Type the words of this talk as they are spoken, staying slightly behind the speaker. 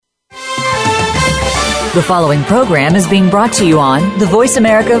The following program is being brought to you on the Voice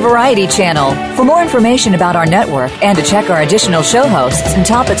America Variety Channel. For more information about our network and to check our additional show hosts and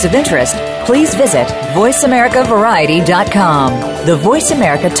topics of interest, please visit voiceamericavariety.com. The Voice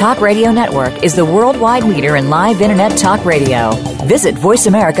America Talk Radio Network is the worldwide leader in live Internet talk radio. Visit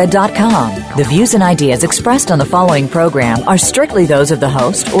voiceamerica.com. The views and ideas expressed on the following program are strictly those of the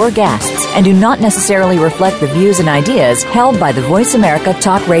host or guests and do not necessarily reflect the views and ideas held by the Voice America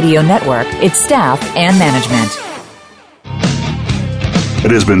Talk Radio Network, its staff, and management. It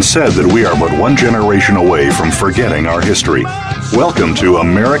has been said that we are but one generation away from forgetting our history. Welcome to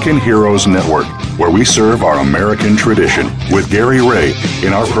American Heroes Network, where we serve our American tradition. With Gary Ray,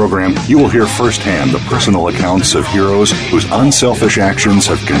 in our program, you will hear firsthand the personal accounts of heroes whose unselfish actions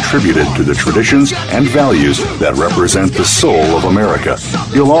have contributed to the traditions and values that represent the soul of America.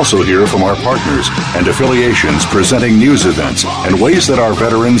 You'll also hear from our partners and affiliations presenting news events and ways that our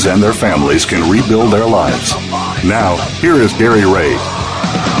veterans and their families can rebuild their lives. Now, here is Gary Ray.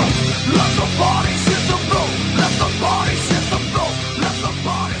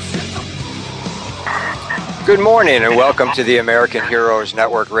 Good morning and welcome to the American Heroes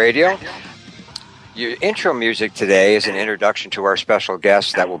Network Radio. Your intro music today is an introduction to our special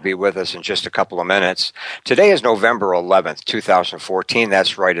guest that will be with us in just a couple of minutes. Today is November 11th, 2014.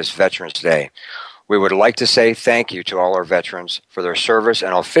 That's right, it's Veterans Day. We would like to say thank you to all our veterans for their service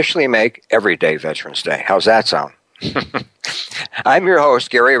and officially make every day Veterans Day. How's that sound? I'm your host,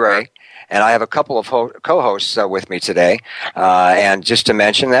 Gary Ray, and I have a couple of co-hosts with me today. And just to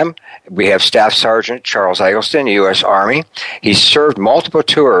mention them, we have Staff Sergeant Charles Eggleston, U.S. Army. He served multiple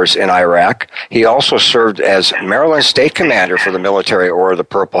tours in Iraq. He also served as Maryland State Commander for the Military Order of the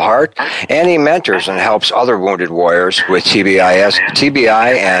Purple Heart, and he mentors and helps other wounded warriors with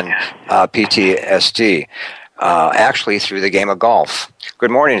TBI and PTSD, actually through the game of golf.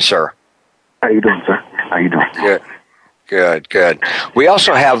 Good morning, sir. How you doing, sir? How you doing? Good. Good. We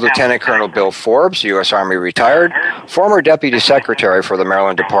also have Lieutenant Colonel Bill Forbes, U.S. Army retired, former Deputy Secretary for the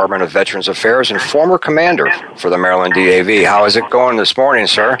Maryland Department of Veterans Affairs, and former Commander for the Maryland DAV. How is it going this morning,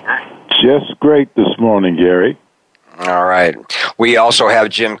 sir? Just great this morning, Gary. All right. We also have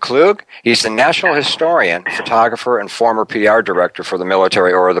Jim Klug. He's the National Historian, photographer, and former PR Director for the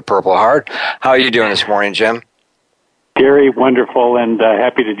Military Order of the Purple Heart. How are you doing this morning, Jim? Gary, wonderful, and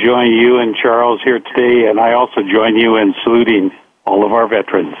happy to join you and Charles here today, and I also join you in saluting all of our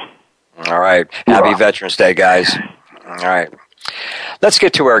veterans. All right. Happy Veterans Day, guys. All right. Let's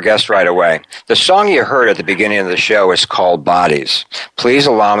get to our guest right away. The song you heard at the beginning of the show is called Bodies. Please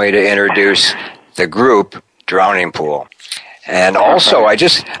allow me to introduce the group Drowning Pool. And also, I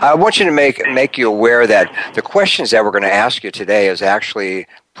want you to make you aware that the questions that we're going to ask you today is actually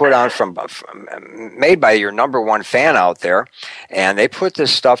put on made by your number one fan out there, and they put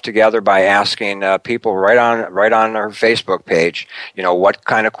this stuff together by asking people right on our Facebook page, what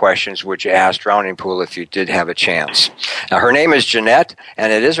kind of questions would you ask Drowning Pool if you did have a chance. Now, her name is Jeanette,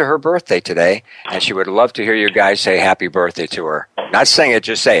 and it is her birthday today, and she would love to hear you guys say happy birthday to her. Not sing it,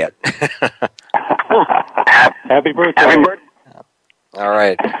 just say it. Happy birthday. All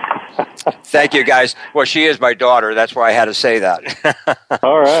right. Thank you, guys. Well, she is my daughter. That's why I had to say that.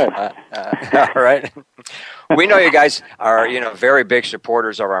 All right. All right. We know you guys are, very big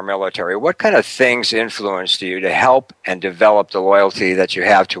supporters of our military. What kind of things influenced you to help and develop the loyalty that you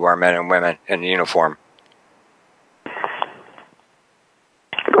have to our men and women in uniform? Go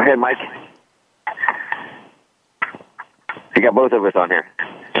ahead, Mike. You got both of us on here.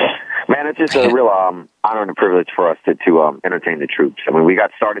 Man, it's just a real honor and a privilege for us to entertain the troops. I mean, we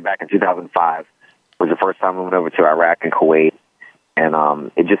got started back in 2005. It was the first time we went over to Iraq and Kuwait.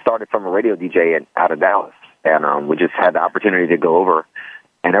 And it just started from a radio DJ out of Dallas. And we just had the opportunity to go over.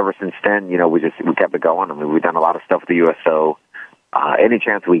 And ever since then, we kept it going. I mean, we've done a lot of stuff with the USO. Any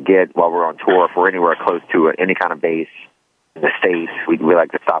chance we get while we're on tour, if we're anywhere close to any kind of base in the States, we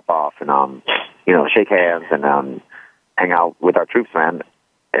like to stop off and, shake hands and hang out with our troops, man.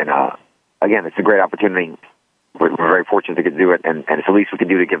 And, again, it's a great opportunity. We're very fortunate to get to do it, and it's the least we can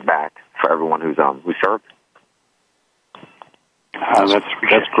do to give back for everyone who's served.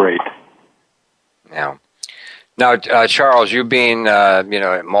 That's great. Yeah. Now, Charles, you being,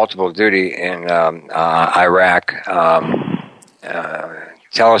 at multiple duty in Iraq,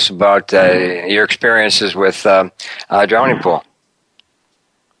 tell us about your experiences with Drowning Pool.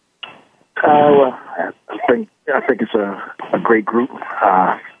 Well, I think it's a great group.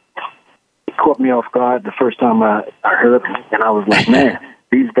 It caught me off guard the first time I heard them, and I was like, man,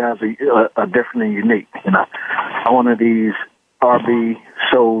 these guys are different and unique. I'm one of these R&B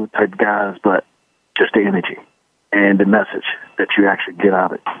soul type guys, but just the energy and the message that you actually get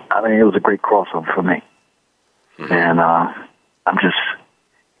out of it. I mean, it was a great crossover for me. And I'm just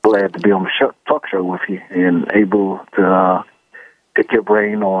glad to be on the talk show with you and able to pick your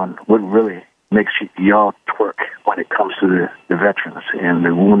brain on what really makes y'all twerk when it comes to the veterans and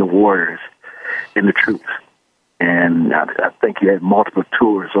the wounded warriors and the troops. And I think you had multiple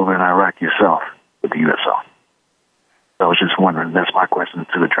tours over in Iraq yourself with the USO. So I was just wondering, that's my question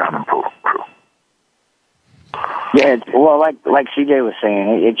to the drowning pool crew. Yeah, well, like CJ was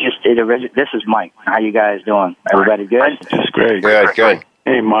saying, this is Mike. How you guys doing? Everybody good? Just great. Good.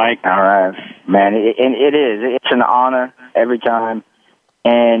 Hey, Mike. All right, man. It's an honor every time.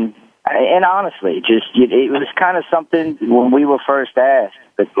 And honestly, it was kind of something when we were first asked,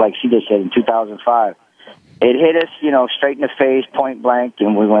 but like CJ said, in 2005, it hit us, straight in the face, point blank,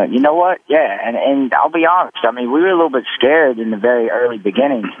 and we went, you know what? Yeah, and I'll be honest. I mean, we were a little bit scared in the very early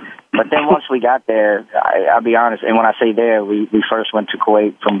beginnings, but then once we got there, I'll be honest, and when I say there, we first went to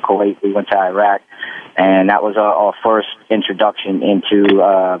Kuwait. From Kuwait, we went to Iraq, and that was our first introduction into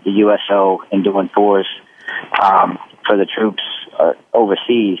the USO and doing tours for the troops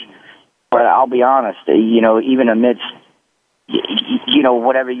overseas. But I'll be honest, even amidst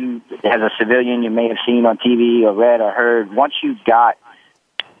whatever you, as a civilian, you may have seen on TV or read or heard, once you got,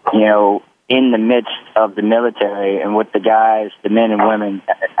 in the midst of the military and with the guys, the men and women,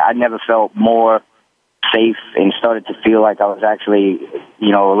 I never felt more safe and started to feel like I was actually,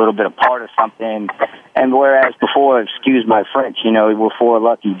 a little bit a part of something. And whereas before, excuse my French, we were four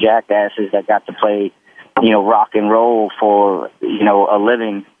lucky jackasses that got to play, rock and roll for, a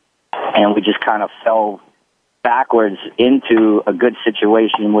living, and we just kind of fell backwards into a good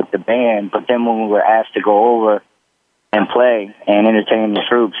situation with the band. But then when we were asked to go over and play and entertain the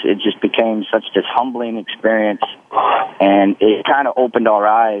troops, it just became such this humbling experience, and it kind of opened our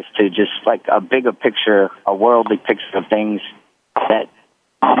eyes to just like a bigger picture, a worldly picture of things that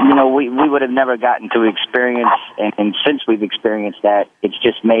we would have never gotten to experience. And since we've experienced that, it's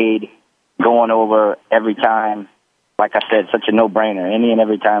just made going over every time, like I said, such a no-brainer. Any and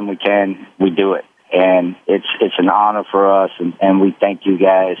every time we can, we do it. And it's an honor for us, and we thank you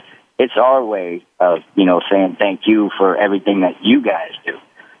guys. It's our way of, saying thank you for everything that you guys do.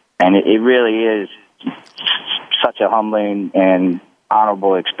 And it really is such a humbling and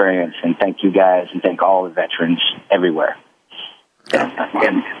honorable experience. And thank you guys, and thank all the veterans everywhere.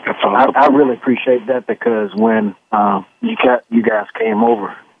 And I really appreciate that, because when you guys came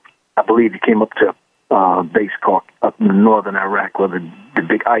over, I believe you came up to base called up in northern Iraq, where the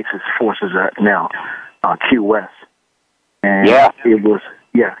big ISIS forces are now, Q West. And it was,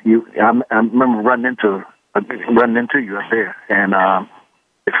 I remember running into you up there, and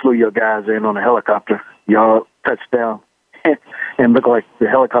they flew your guys in on a helicopter. Y'all touched down, and looked like the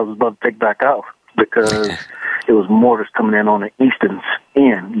helicopter was about to take back off, because it was mortars coming in on the eastern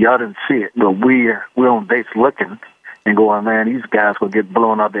end. Y'all didn't see it, but we're on base looking and going, man, these guys will get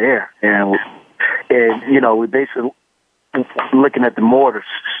blown out the air. And we basically, looking at the mortars,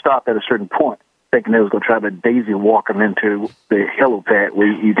 stopped at a certain point, thinking they was going to try to daisy walk them into the helipad where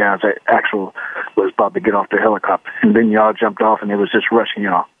you guys was about to get off the helicopter. And then y'all jumped off, and it was just rushing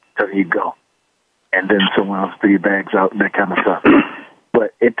y'all till you go. And then someone else threw your bags out and that kind of stuff.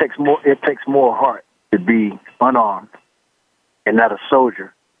 But it takes more heart to be unarmed and not a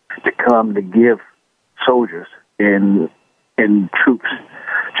soldier to come to give soldiers and troops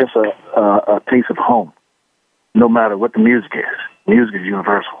just a taste of home, no matter what the music is. Music is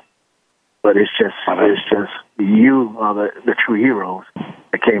universal, but it's just you are the true heroes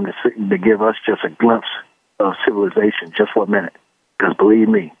that came to give us just a glimpse of civilization just for a minute. Because believe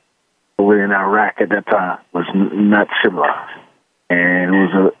me, over in Iraq at that time was not civilized, and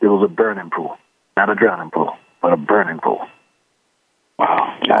it was a burning pool, not a drowning pool, but a burning pool.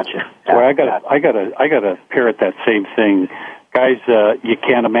 Wow, gotcha. Well, I gotta parrot that same thing. Guys, you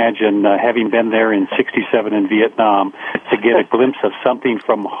can't imagine having been there in '67 in Vietnam to get a glimpse of something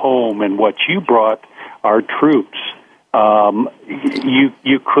from home and what you brought our troops.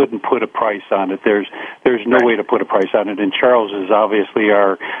 You couldn't put a price on it. There's no way to put a price on it. And Charles is obviously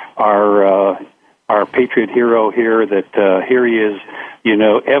our patriot hero here. That here he is,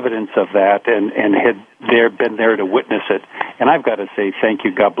 evidence of that, and had been there to witness it. And I've got to say thank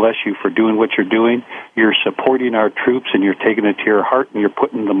you. God bless you for doing what you're doing. You're supporting our troops, and you're taking it to your heart, and you're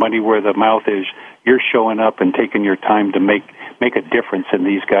putting the money where the mouth is. You're showing up and taking your time to make a difference in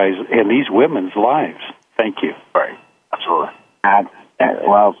these guys and these women's lives. Thank you. Right. Absolutely.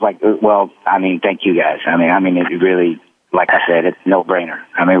 Thank you guys. I mean, it really, like I said, it's no brainer.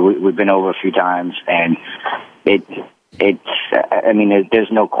 I mean, we've been over a few times, and there's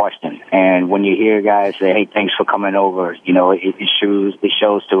no question. And when you hear guys say, "Hey, thanks for coming over," it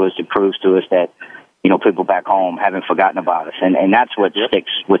shows to us, it proves to us that people back home haven't forgotten about us. And that's what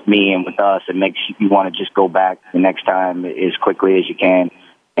sticks with me and with us. It makes you want to just go back the next time as quickly as you can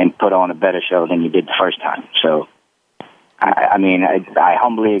and put on a better show than you did the first time. So, I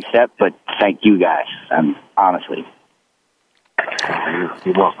humbly accept, but thank you guys, honestly.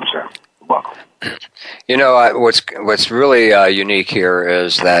 You're welcome, sir. You're welcome. What's really unique here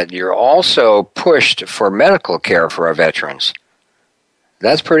is that you're also pushed for medical care for our veterans.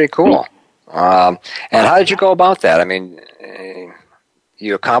 That's pretty cool. And how did you go about that? I mean,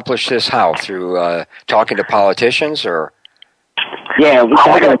 you accomplished this how? Through talking to politicians, or? Yeah, we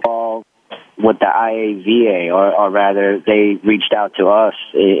got involved with the IAVA, or rather, they reached out to us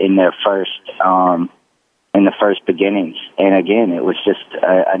in their first beginnings. And again, it was just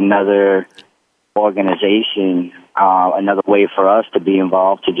another organization, another way for us to be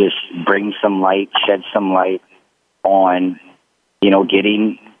involved, to just bring some light, shed some light on,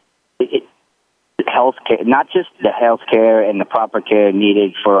 getting health care, not just the health care and the proper care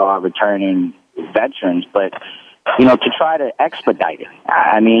needed for our returning veterans, but to try to expedite it.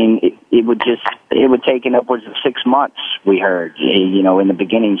 I mean, it would take upwards of 6 months, we heard, in the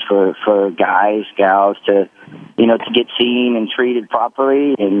beginnings for guys, gals to get seen and treated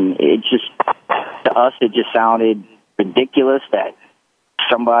properly. And to us, it just sounded ridiculous that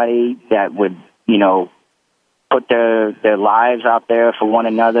somebody that would, put their lives out there for one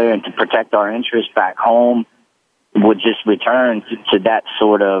another and to protect our interests back home would just return to that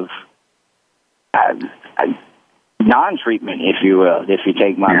sort of non-treatment, if you will, if you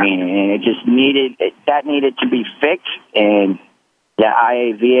take my meaning. And it just needed to be fixed, and the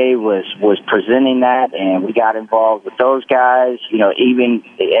IAVA was presenting that, and we got involved with those guys. Even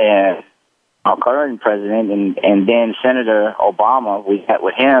our current president and then Senator Obama, we met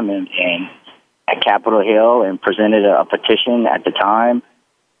with him and at Capitol Hill and presented a petition at the time.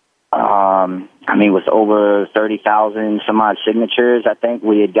 With over 30,000 some odd signatures, I think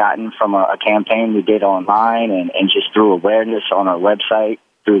we had gotten from a campaign we did online and just through awareness on our website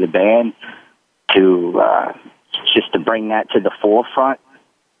through the band to just to bring that to the forefront.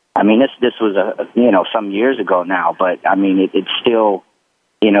 I mean, this was some years ago now, but I mean, it's still,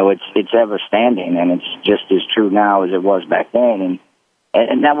 it's ever standing, and it's just as true now as it was back then.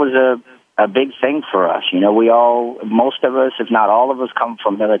 And that was a big thing for us. Most of us, if not all of us, come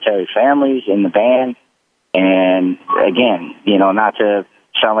from military families in the band. And again, not to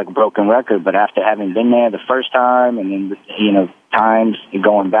sound like a broken record, but after having been there the first time and then, times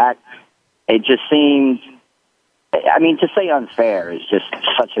going back, it just seemed, to say unfair is just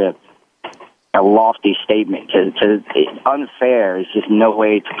such a lofty statement. Unfair is just no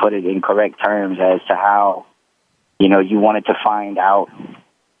way to put it in correct terms as to how, you wanted to find out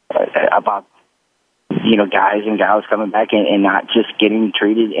about, guys and gals coming back and not just getting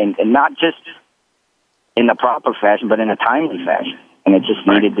treated and not just in the proper fashion, but in a timely fashion. And it just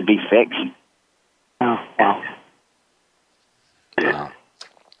needed to be fixed. No.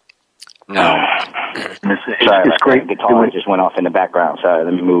 It's great. The guitar just went off in the background. Sorry,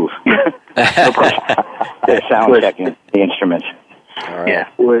 let me move. They're sound checking the instruments. All right. Yeah,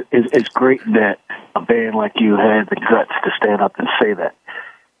 well, it's great that a band like you had the guts to stand up and say that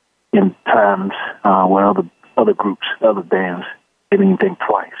in times where other groups, other bands didn't even think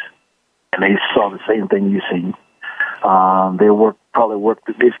twice, and they saw the same thing you seen.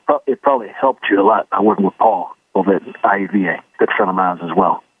 It probably helped you a lot by working with Paul over at IAVA, good friend of mine as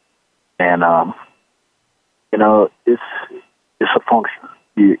well. And it's a function.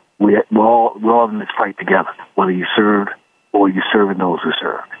 We're all in this fight together, whether you served or you serving those who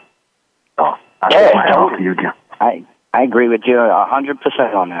served. So I take my hat off to you again. I agree with you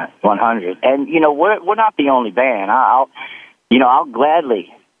 100% on that, 100. And we're not the only band. I'll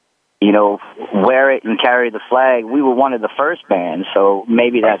gladly wear it and carry the flag. We were one of the first bands, so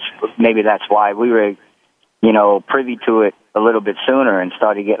maybe that's why we were privy to it a little bit sooner and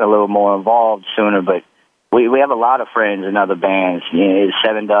started getting a little more involved sooner. But we have a lot of friends in other bands,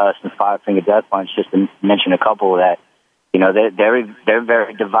 Seven Dust and Five Finger Death Punch, just to mention a couple of that. They're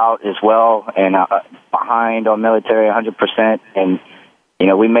very devout as well and behind our military 100%. And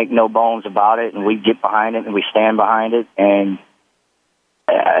we make no bones about it, and we get behind it and we stand behind it. And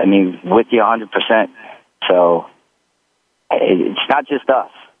with you 100%. So it's not just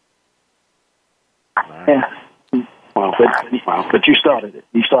us. Yeah. But you started it.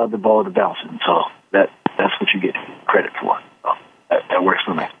 You started the ball to bouncing, so that's what you get credit for. So that works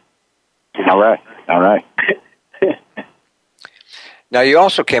for me. All right. Now, you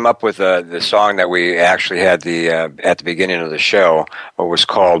also came up with the song that we actually had at the beginning of the show. It was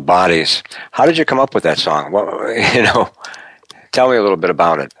called "Bodies." How did you come up with that song? Well, tell me a little bit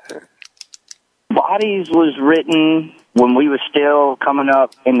about it. Bodies was written when we were still coming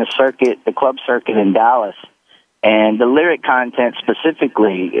up in the circuit, the club circuit in Dallas. And the lyric content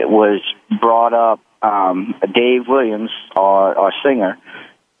specifically was brought up Dave Williams, our singer.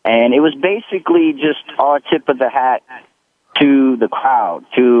 And it was basically just our tip of the hat to the crowd,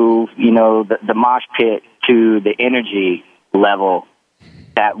 to, the mosh pit, to the energy level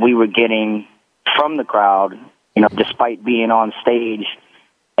that we were getting from the crowd, despite being on stage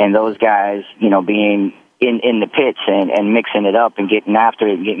and those guys, being in the pits and mixing it up and getting after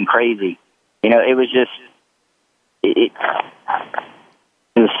it and getting crazy. It was just, it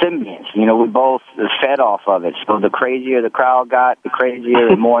was symbiance. We both fed off of it. So the crazier the crowd got, the crazier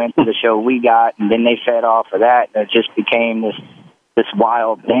and more into the show we got, and then they fed off of that. And it just became this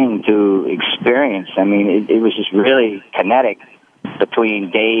wild thing to experience. I mean, it was just really kinetic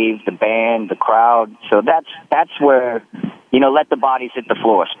between Dave, the band, the crowd. So that's where, let the bodies hit the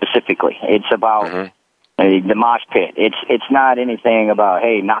floor specifically. It's about the mosh pit. It's not anything about,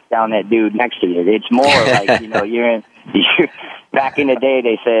 hey, knock down that dude next to you. It's more like, you're back in the day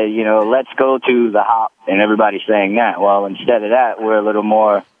they said, let's go to the hop, and everybody's saying that. Well, instead of that, we're a little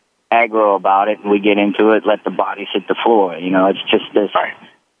more aggro about it, and we get into it, let the bodies hit the floor. It's just this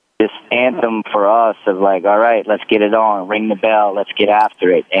anthem for us of like, all right, let's get it on, ring the bell, let's get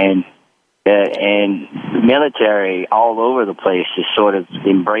after it. And military all over the place just sort of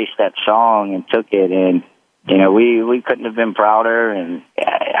embraced that song and took it, and we couldn't have been prouder. And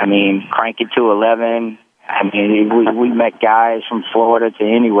I mean, Crank It to 11. I mean, we met guys from Florida to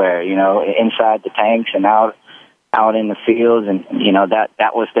anywhere, inside the tanks and out in the fields, and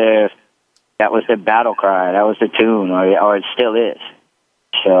that was their battle cry. That was the tune, or it still is.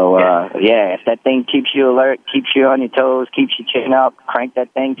 So if that thing keeps you alert, keeps you on your toes, keeps your chin up, crank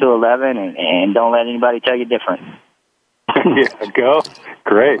that thing to 11, and don't let anybody tell you different. Go.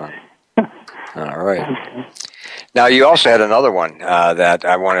 Great. All right. Now, you also had another one that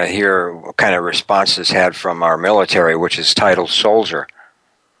I want to hear what kind of responses had from our military, which is titled Soldier.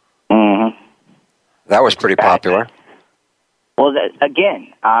 Mm-hmm. That was pretty popular. Well,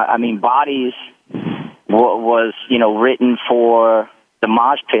 Bodies was, written for the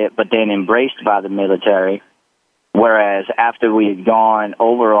mosh pit, but then embraced by the military. Whereas after we had gone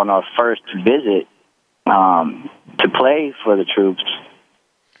over on our first visit to play for the troops,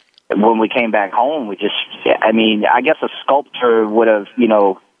 when we came back home, I guess a sculptor would have,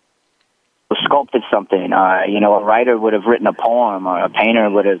 sculpted something. A writer would have written a poem, or a painter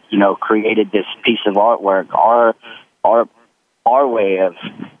would have, created this piece of artwork. Our way of,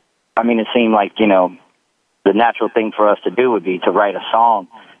 it seemed like, the natural thing for us to do would be to write a song,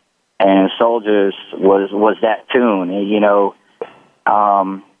 and Soldiers was that tune. It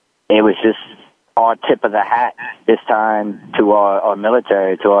was just our tip of the hat this time to our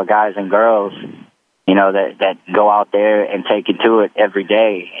military, to our guys and girls, that go out there and take it to it every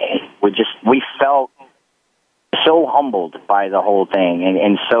day. We felt so humbled by the whole thing,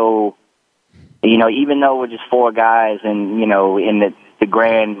 and so, even though we're just four guys, and in the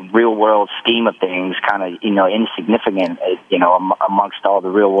grand real world scheme of things, kind of insignificant, amongst all the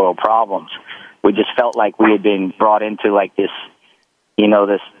real world problems, we just felt like we had been brought into like this,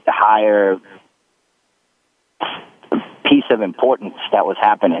 this higher piece of importance that was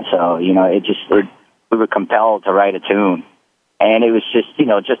happening. So we were compelled to write a tune, and it was just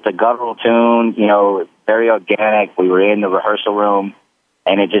a guttural tune, very organic. We were in the rehearsal room,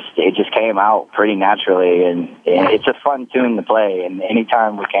 and it just came out pretty naturally, and it's a fun tune to play. And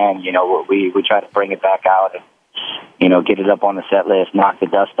anytime we can, we try to bring it back out and get it up on the set list, knock the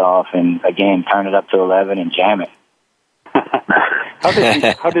dust off, and again turn it up to 11 and jam it. How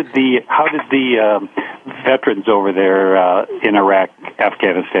did the veterans over there in Iraq,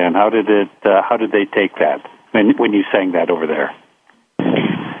 Afghanistan? How did they take that when you sang that over there?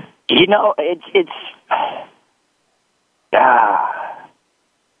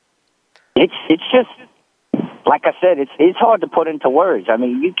 It's just like I said. It's hard to put into words. I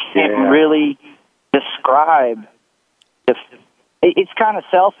mean, you can't really describe. It's kind of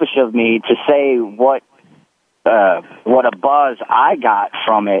selfish of me to say what a buzz I got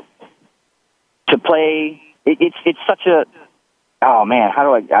from it to play. It's such a, oh man, how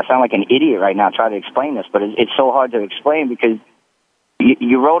do I sound like an idiot right now trying to explain this, but it's so hard to explain because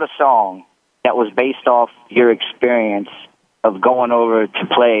you wrote a song that was based off your experience of going over to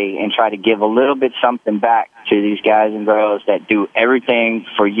play and try to give a little bit something back to these guys and girls that do everything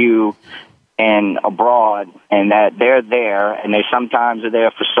for you and abroad, and that they're there, and they sometimes are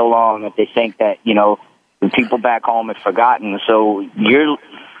there for so long that they think that, the people back home have forgotten. So you're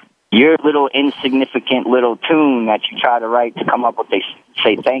your little insignificant little tune that you try to write to come up with, they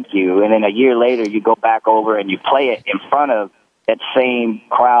say thank you, and then a year later you go back over and you play it in front of that same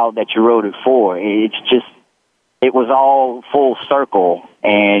crowd that you wrote it for. It's just, it was all full circle,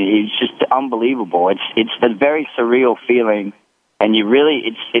 and it's just unbelievable. It's a very surreal feeling, and you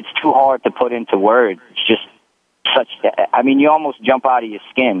really, it's too hard to put into words. It's just such, I mean, you almost jump out of your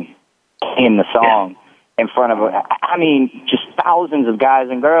skin in the song in front of, I mean, just thousands of guys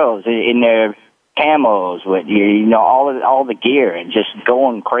and girls in their camos with, you know, all the gear and just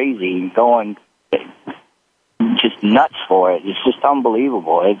going crazy, going just nuts for it. It's just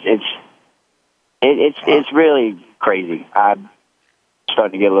unbelievable. It's really crazy. I'm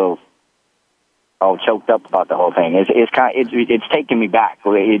starting to get a little choked up about the whole thing. It's taking me back.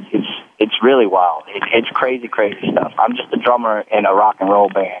 It's really wild. It's crazy stuff. I'm just a drummer in a rock and roll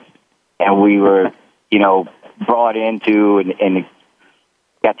band, and we were, you know, brought into and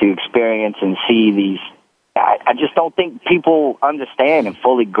got to experience and see these. I just don't think people understand and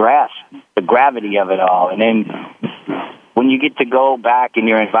fully grasp the gravity of it all. And then when you get to go back and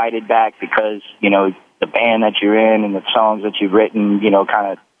you're invited back because, you know, the band that you're in and the songs that you've written, you know,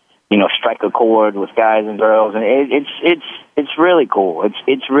 kind of, you know, strike a chord with guys and girls, and it's really cool.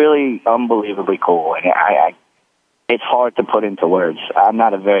 It's really unbelievably cool, and it's hard to put into words. I'm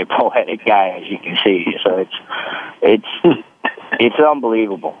not a very poetic guy, as you can see, so it's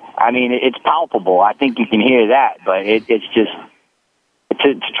unbelievable. I mean, it's palpable. I think you can hear that, but it's just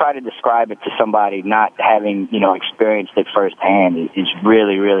to try to describe it to somebody not having, you know, experienced it firsthand is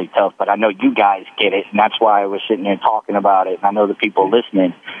really, really tough. But I know you guys get it, and that's why we're sitting here talking about it. And I know the people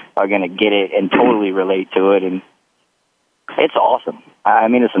listening are going to get it and totally relate to it, and it's awesome. I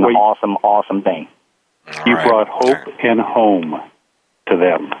mean, it's an awesome thing. You brought hope and home to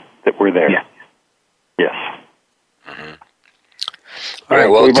them that were there. Yeah. Yes. Mm-hmm. All right,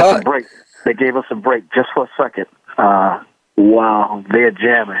 well, they gave us a break just for a second. While they're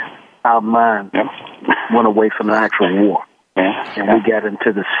jamming, our mind went away from the actual war. Yeah. And we got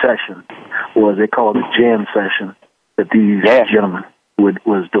into the session, or they call it the jam session, that these gentlemen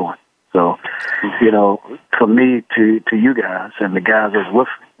was doing. So, you know, for me to you guys and the guys that was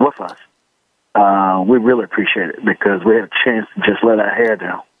with us, we really appreciate it because we had a chance to just let our hair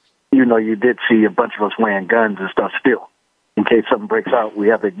down. You know, you did see a bunch of us wearing guns and stuff still. In case something breaks out, we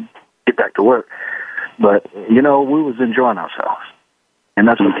have to get back to work. But, you know, we was enjoying ourselves, and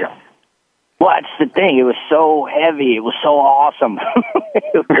that's what counts. Well, that's the thing. It was so heavy. It was so awesome.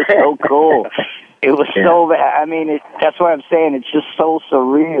 It was so cool. It was so, I mean, that's what I'm saying. It's just so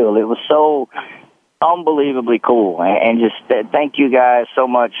surreal. It was so unbelievably cool. And just thank you guys so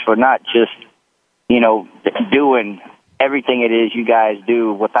much for not just, you know, doing everything it is you guys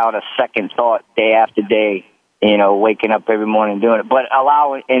do without a second thought day after day. You know, waking up every morning doing it, but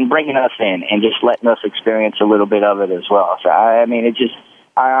allowing and bringing us in and just letting us experience a little bit of it as well. So, I mean,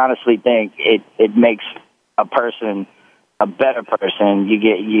 I honestly think it makes a person a better person.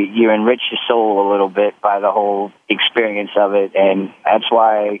 You enrich your soul a little bit by the whole experience of it, and that's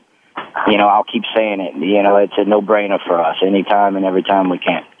why, you know, I'll keep saying it. You know, it's a no-brainer for us anytime and every time we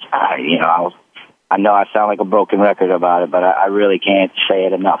can. You know, I know I sound like a broken record about it, but I really can't say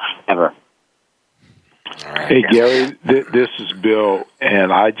it enough, ever. Hey, Gary, this is Bill,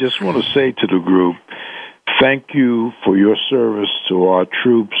 and I just want to say to the group, thank you for your service to our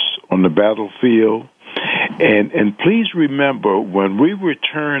troops on the battlefield. And please remember, when we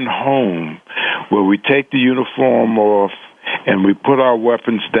return home, where we take the uniform off and we put our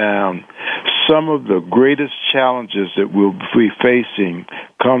weapons down, some of the greatest challenges that we'll be facing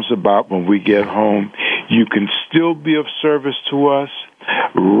comes about when we get home. You can still be of service to us,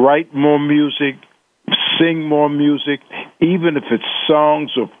 write more music, sing more music, even if it's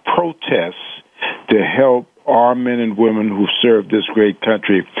songs of protest to help our men and women who serve this great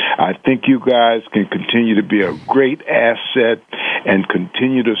country. I think you guys can continue to be a great asset and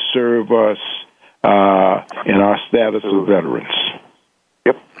continue to serve us in our status of veterans.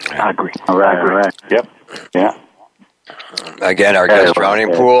 Yep, I agree. All right. Yep, yeah. Again, our guest,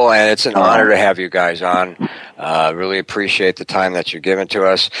 Drowning Pool, and it's an honor to have you guys on. Really appreciate the time that you're giving to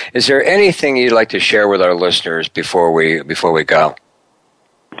us. Is there anything you'd like to share with our listeners before we go?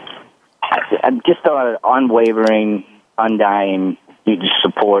 Just unwavering, undying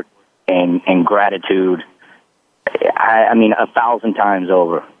support and gratitude. I mean, 1,000 times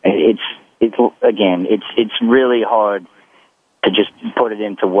over. It's really hard to just put it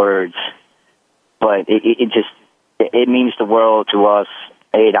into words, but it means the world to us.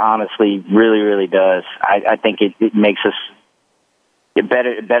 It honestly really, really does. I think it makes us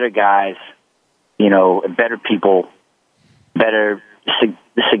better guys, you know, better people, better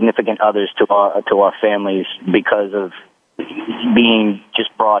significant others to our families because of being just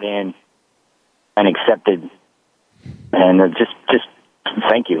brought in and accepted. And just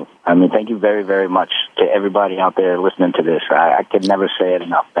thank you. I mean, thank you very, very much to everybody out there listening to this. I could never say it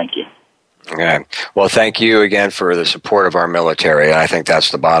enough. Thank you. Okay. Well, thank you again for the support of our military. I think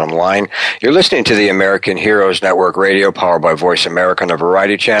that's the bottom line. You're listening to the American Heroes Network Radio, powered by Voice America on the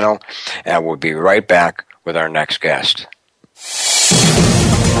Variety Channel, and we'll be right back with our next guest.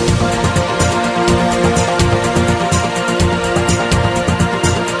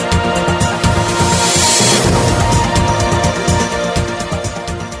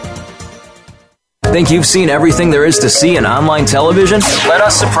 Think you've seen everything there is to see in online television? Let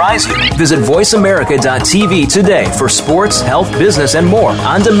us surprise you. Visit voiceamerica.tv today for sports, health, business, and more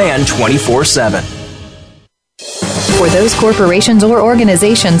on demand 24/7. For those corporations or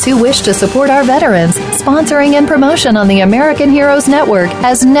organizations who wish to support our veterans, sponsoring and promotion on the American Heroes Network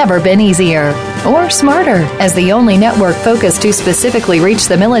has never been easier or smarter. As the only network focused to specifically reach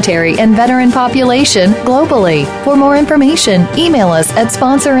the military and veteran population globally. For more information, email us at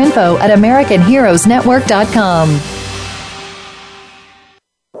sponsorinfo@AmericanHeroesNetwork.com.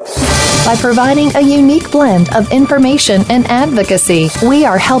 By providing a unique blend of information and advocacy, we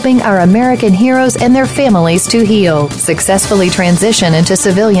are helping our American heroes and their families to heal, successfully transition into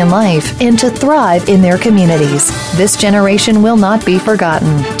civilian life, and to thrive in their communities. This generation will not be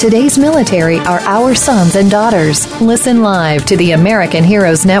forgotten. Today's military are our sons and daughters. Listen live to the American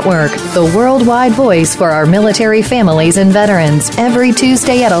Heroes Network, the worldwide voice for our military families and veterans, every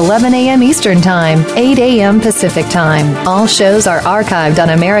Tuesday at 11 a.m. Eastern Time, 8 a.m. Pacific Time. All shows are archived on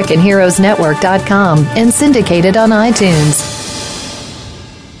AmericanHeroesNetwork.com and syndicated on iTunes.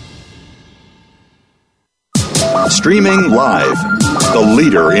 Streaming live, the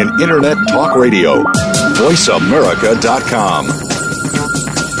leader in Internet talk radio, VoiceAmerica.com.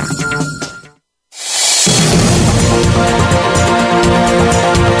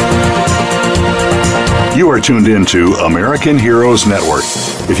 You are tuned in to American Heroes Network.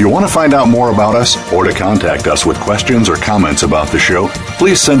 If you want to find out more about us or to contact us with questions or comments about the show,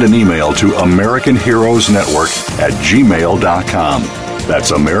 please send an email to AmericanHeroesNetwork@gmail.com.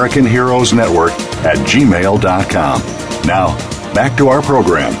 That's AmericanHeroesNetwork@gmail.com. Now, back to our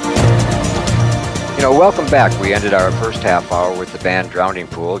program. Welcome back. We ended our first half hour with the band Drowning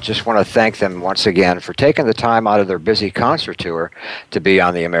Pool. Just want to thank them once again for taking the time out of their busy concert tour to be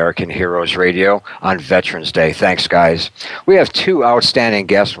on the American Heroes Radio on Veterans Day. Thanks, guys. We have two outstanding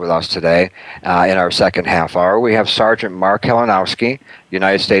guests with us today in our second half hour. We have Sergeant Mark Kalinowski,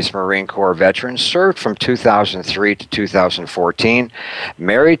 United States Marine Corps veteran, served from 2003 to 2014,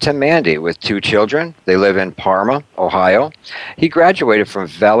 married to Mandy with 2 children. They live in Parma, Ohio. He graduated from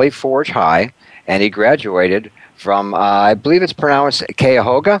Valley Forge High, and he graduated from, I believe it's pronounced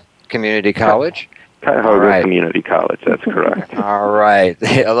Cuyahoga Community College. Cuyahoga Community College, that's correct. All right.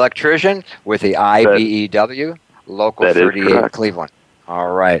 The electrician with the IBEW, Local 38, Cleveland.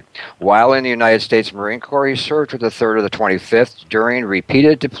 All right. While in the United States Marine Corps, he served with the 3rd of the 25th during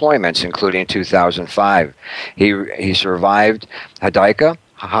repeated deployments, including 2005. He survived Haditha,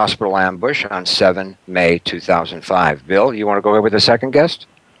 a hospital ambush, on 7 May 2005. Bill, you want to go ahead with the second guest?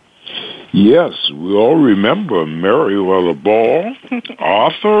 Yes, we all remember Meriwether Ball,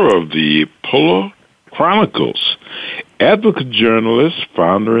 author of the Puller Chronicles, advocate journalist,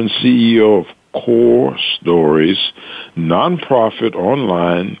 founder and CEO of Core Stories, nonprofit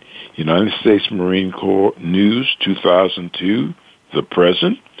online, United States Marine Corps News 2002, the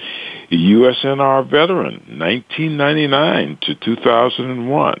present, a USNR veteran, 1999 to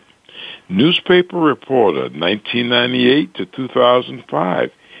 2001, newspaper reporter, 1998 to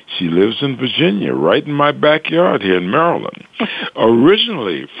 2005. She lives in Virginia, right in my backyard here in Maryland.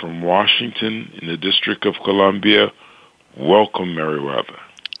 Originally from Washington in the District of Columbia, welcome, Meriwether.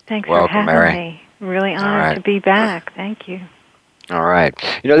 Thanks for having me. Really honored to be back. Thank you. All right.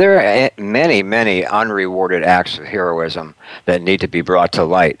 There are many, many unrewarded acts of heroism that need to be brought to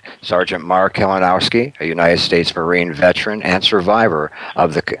light. Sergeant Mark Kalinowski, a United States Marine veteran and survivor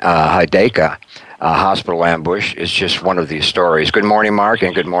of the Haditha hospital ambush, is just one of these stories. Good morning, Mark,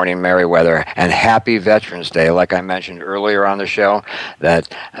 and good morning, Meriwether, and happy Veterans Day. Like I mentioned earlier on the show, that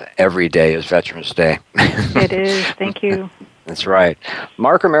every day is Veterans Day. It is. Thank you. That's right.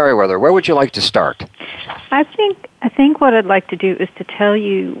 Mark or Meriwether, where would you like to start? I think what I'd like to do is to tell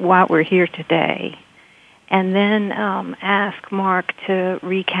you why we're here today, and then ask Mark to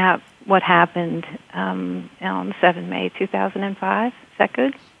recap what happened on 7 May 2005. Is that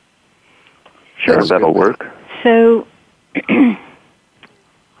good? Sure, that'll work. So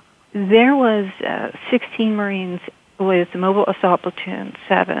there was 16 Marines with Mobile Assault Platoon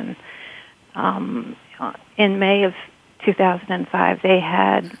 7. In May of 2005, they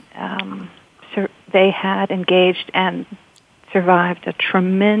had engaged and survived a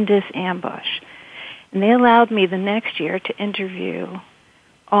tremendous ambush. And they allowed me the next year to interview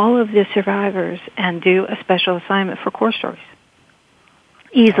all of the survivors and do a special assignment for Core Stories.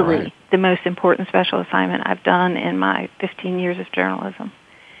 Easily the most important special assignment I've done in my 15 years of journalism,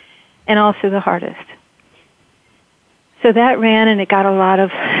 and also the hardest. So that ran, and it got a lot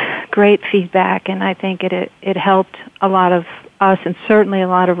of great feedback, and I think it helped a lot of us, and certainly a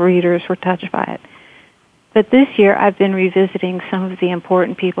lot of readers were touched by it. But this year I've been revisiting some of the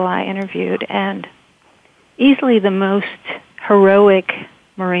important people I interviewed, and easily the most heroic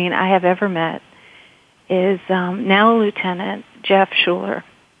Marine I have ever met is now Lieutenant Jeff Schuler.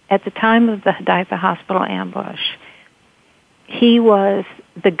 At the time of the Haditha Hospital ambush, he was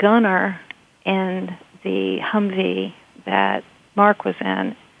the gunner in the Humvee that Mark was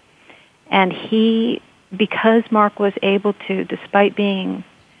in, and because Mark was able to, despite being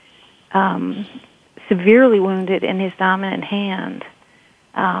severely wounded in his dominant hand,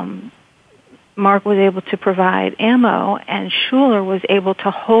 Mark was able to provide ammo, and Schuler was able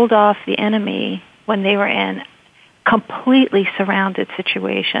to hold off the enemy when they were in completely surrounded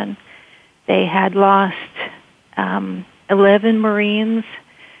situation. They had lost 11 Marines,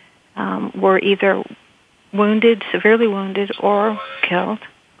 were either wounded, severely wounded, or killed.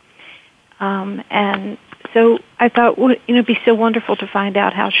 And so I thought, it'd be so wonderful to find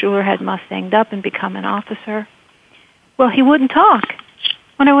out how Schuler had Mustanged up and become an officer. Well, he wouldn't talk.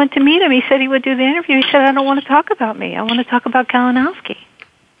 When I went to meet him, he said he would do the interview. He said, I don't want to talk about me. I want to talk about Kalinowski.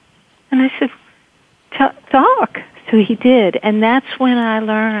 And I said, talk. So he did. And that's when I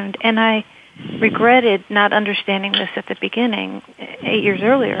learned, and I regretted not understanding this at the beginning, 8 years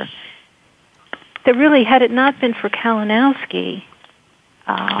earlier, that really, had it not been for Kalinowski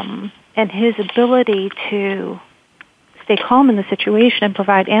and his ability to stay calm in the situation and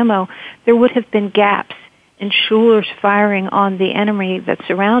provide ammo, there would have been gaps in Schuler's firing on the enemy that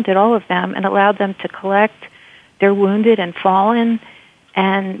surrounded all of them and allowed them to collect their wounded and fallen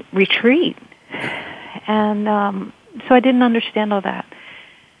and retreat. And so I didn't understand all that.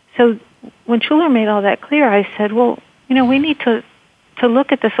 So when Schuler made all that clear, I said, well, we need to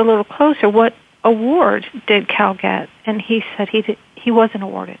look at this a little closer. What award did Cal get? And he said he wasn't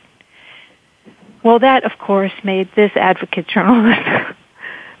awarded. Well, that, of course, made this advocate journalist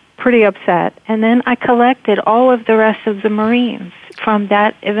pretty upset. And then I collected all of the rest of the Marines from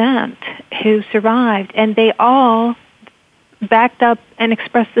that event who survived, and they all backed up and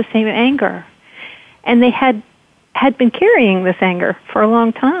expressed the same anger. And they had been carrying this anger for a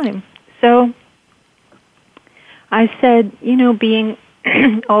long time. So I said, being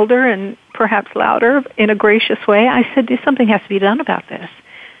older and perhaps louder in a gracious way, I said, something has to be done about this.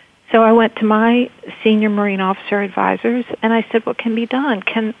 So I went to my senior Marine officer advisors, and I said, what can be done?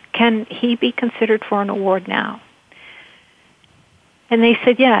 Can he be considered for an award now? And they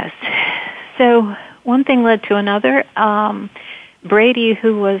said yes. So one thing led to another. Brady,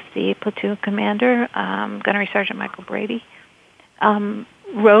 who was the platoon commander, Gunnery Sergeant Michael Brady,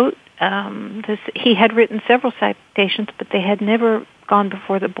 wrote this. He had written several citations, but they had never gone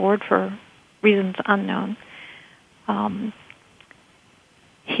before the board for reasons unknown.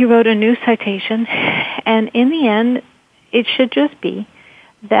 He wrote a new citation, and in the end, it should just be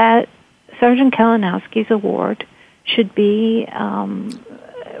that Sergeant Kalinowski's award should be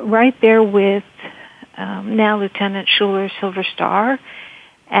right there with now Lieutenant Schuler's Silver Star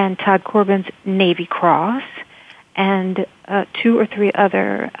and Todd Corbin's Navy Cross and 2 or 3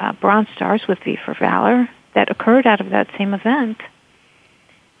 other Bronze Stars with V for Valor that occurred out of that same event.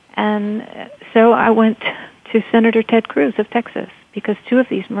 And so I went to Senator Ted Cruz of Texas because 2 of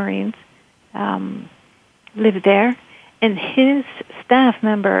these Marines lived there, and his staff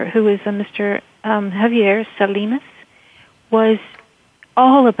member, who is a Mr. Javier Salinas, was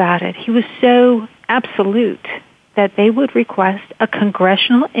all about it. He was so absolute that they would request a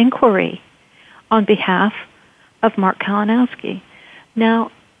congressional inquiry on behalf of Mark Kalinowski.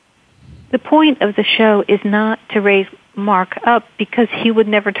 Now, the point of the show is not to raise Mark up because he would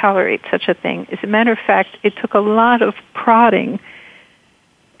never tolerate such a thing. As a matter of fact, it took a lot of prodding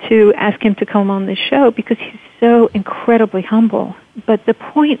to ask him to come on this show because he's so incredibly humble. But the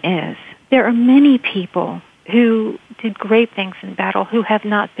point is, there are many people who did great things in battle who have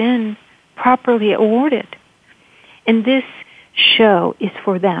not been properly awarded. And this show is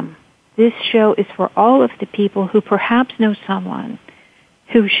for them. This show is for all of the people who perhaps know someone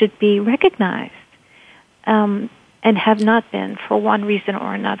who should be recognized and have not been for one reason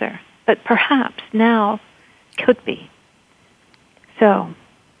or another. But perhaps now could be. So,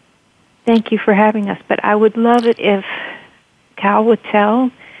 thank you for having us. But I would love it if Cal would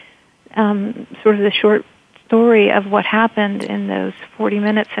tell sort of the short story of what happened in those 40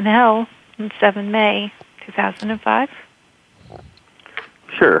 minutes in hell on 7 May 2005.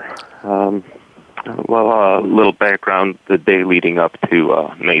 Sure. Well, a little background. The day leading up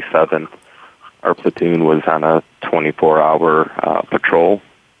to May 7th, our platoon was on a 24-hour patrol.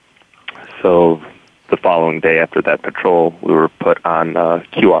 So the following day after that patrol, we were put on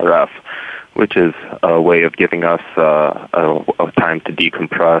QRF, which is a way of giving us a time to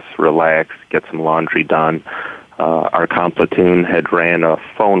decompress, relax, get some laundry done. Our comp platoon had ran a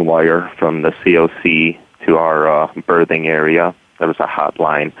phone wire from the COC to our berthing area. There was a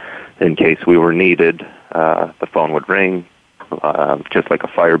hotline. In case we were needed, the phone would ring, just like a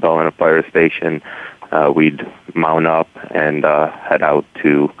fire bell in a fire station. We'd mount up and head out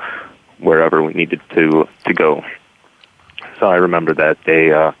to wherever we needed to go. So I remember that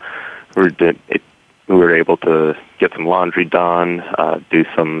day we were able to get some laundry done, do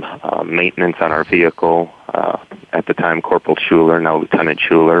some maintenance on our vehicle. At the time, Corporal Schuler, now Lieutenant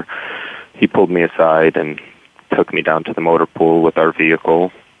Schuler, he pulled me aside and took me down to the motor pool with our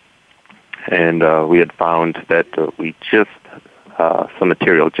vehicle. And we had found that some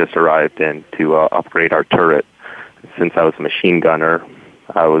material just arrived in to upgrade our turret. Since I was a machine gunner,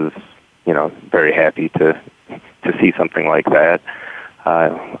 I was, very happy to see something like that.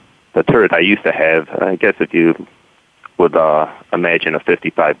 The turret I used to have, I guess if you would imagine a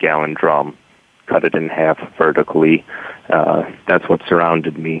 55-gallon drum, cut it in half vertically, that's what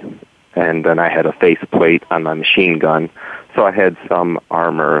surrounded me. And then I had a faceplate on my machine gun, so I had some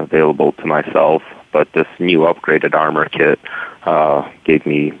armor available to myself, but this new upgraded armor kit gave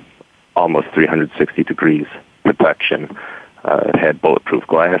me almost 360 degrees protection. It had bulletproof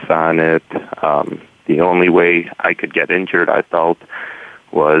glass on it. The only way I could get injured, I felt,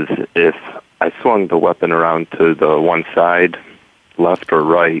 was if I swung the weapon around to the one side, left or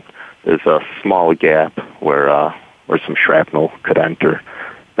right, there's a small gap where some shrapnel could enter.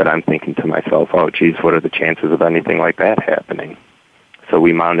 But I'm thinking to myself, oh, geez, what are the chances of anything like that happening? So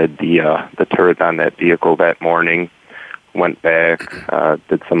we mounted the turret on that vehicle that morning, went back,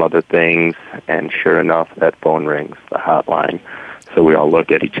 did some other things, and sure enough, that phone rings, the hotline. So we all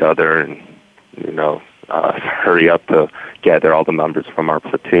look at each other and, hurry up to gather all the members from our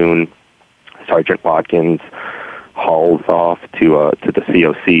platoon. Sergeant Watkins hauls off to the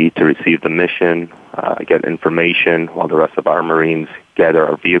COC to receive the mission, get information, while the rest of our Marines gather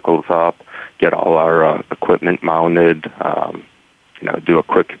our vehicles up, get all our equipment mounted, do a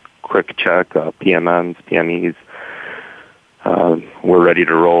quick check, PMMs, PMEs. We're ready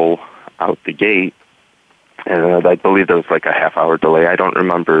to roll out the gate. And I believe there was like a half-hour delay. I don't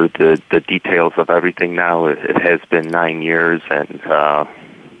remember the details of everything now. It has been 9 years, and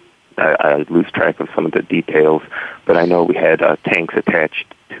I lose track of some of the details. But I know we had tanks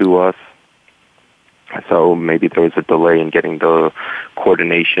attached to us, so maybe there was a delay in getting the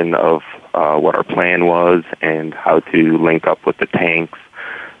coordination of what our plan was and how to link up with the tanks.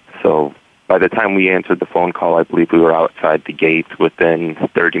 So by the time we answered the phone call, I believe we were outside the gate within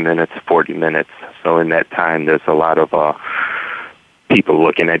 30 minutes, 40 minutes. So in that time, there's a lot of people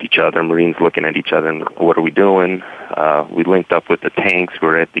looking at each other, Marines looking at each other, and what are we doing? We linked up with the tanks. We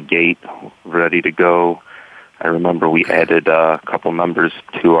were at the gate, ready to go. I remember we added a couple members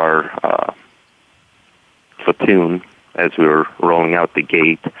to our platoon as we were rolling out the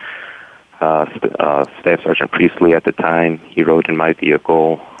gate. Staff Sergeant Priestley at the time, he rode in my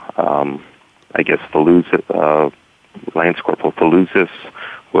vehicle. I guess Lance Corporal Faluzis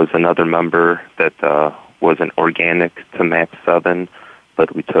was another member that wasn't organic to MAP 7,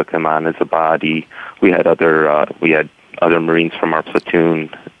 but we took him on as a body. We had other Marines from our platoon.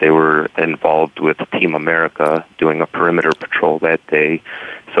 They were involved with Team America doing a perimeter patrol that day,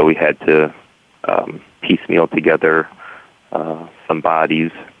 so we had to piecemeal together some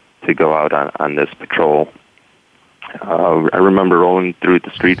bodies to go out on this patrol. I remember rolling through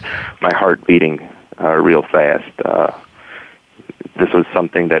the street, my heart beating real fast. This was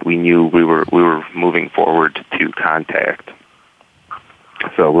something that we knew we were moving forward to contact.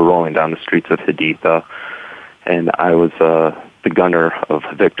 So we're rolling down the streets of Haditha, and I was the gunner of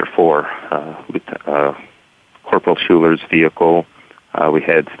Victor 4 with Corporal Schuler's vehicle. We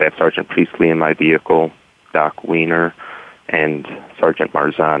had Staff Sergeant Priestley in my vehicle, Doc Wiener, and Sergeant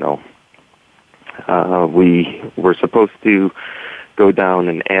Marzano. We were supposed to go down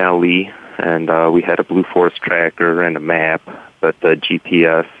an alley, and we had a Blue Force tracker and a map, but the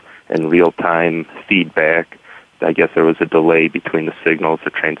GPS and real-time feedback, I guess there was a delay between the signals, the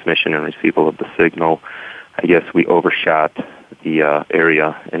transmission and receival of the signal. I guess we overshot the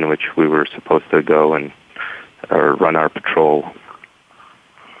area in which we were supposed to go and or run our patrol.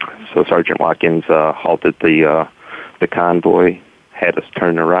 So Sergeant Watkins halted the convoy, had us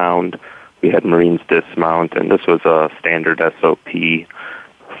turn around. We had Marines dismount, and this was a standard SOP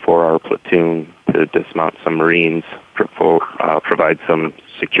for our platoon to dismount some Marines, provide some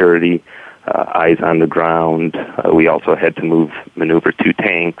security, eyes on the ground. We also had to maneuver 2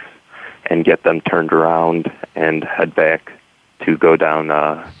 tanks and get them turned around and head back to go down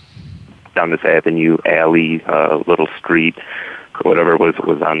this avenue, alley, little street, whatever was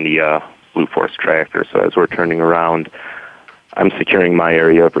on the Blue Force tractor. So as we're turning around, I'm securing my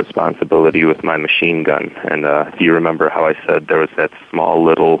area of responsibility with my machine gun. And if you remember how I said there was that small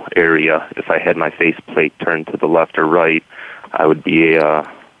little area, if I had my faceplate turned to the left or right, I would be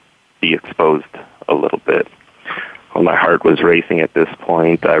exposed a little bit. Well, my heart was racing at this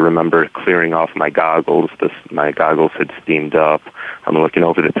point. I remember clearing off my goggles. My goggles had steamed up. I'm looking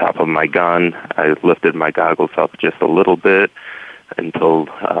over the top of my gun. I lifted my goggles up just a little bit until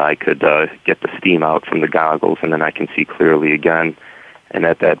I could get the steam out from the goggles, and then I can see clearly again. And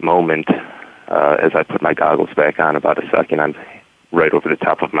at that moment, as I put my goggles back on, about a second, I'm right over the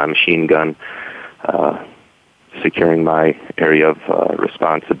top of my machine gun, securing my area of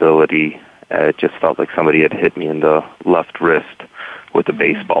responsibility. It just felt like somebody had hit me in the left wrist with a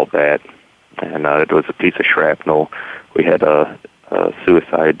baseball bat, and it was a piece of shrapnel. We had a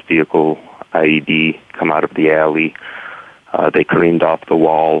suicide vehicle IED come out of the alley. They careened off the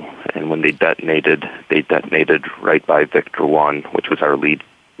wall, and when they detonated right by Victor 1, which was our lead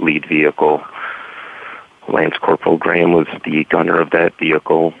vehicle. Lance Corporal Graham was the gunner of that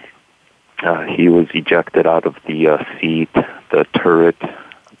vehicle. He was ejected out of the seat, the turret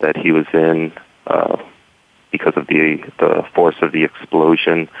that he was in, because of the force of the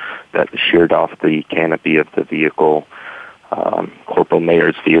explosion that sheared off the canopy of the vehicle. Corporal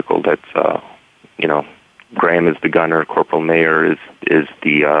Mayer's vehicle, that's, Graham is the gunner, Corporal Mayer is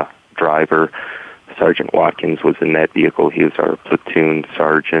the driver. Sergeant Watkins was in that vehicle. He was our platoon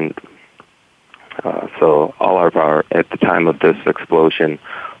sergeant. So at the time of this explosion,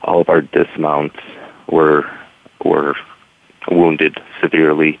 all of our dismounts were wounded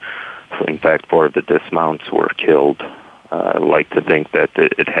severely. In fact, 4 of the dismounts were killed. I like to think that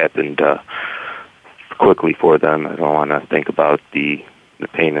it happened quickly for them. I don't want to think about the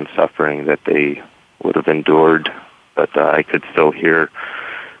pain and suffering that they would have endured, but I could still hear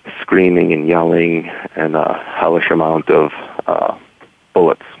screaming and yelling and a hellish amount of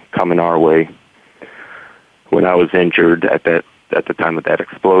bullets coming our way. When I was injured at the time of that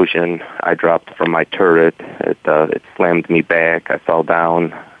explosion, I dropped from my turret. It slammed me back. I fell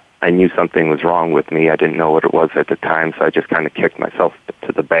down. I knew something was wrong with me. I didn't know what it was at the time, so I just kind of kicked myself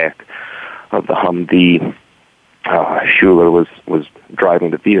to the back of the Humvee. Schuler was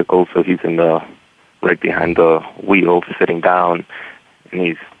driving the vehicle, so he's right behind the wheel, sitting down, and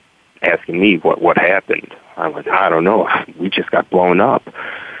he's asking me what happened. I'm like, I don't know. We just got blown up.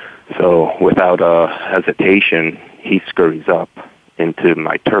 So without hesitation, he scurries up into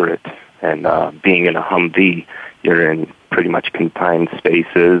my turret. And being in a Humvee, you're in pretty much confined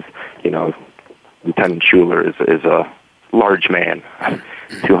spaces. Lieutenant Schuler is a large man,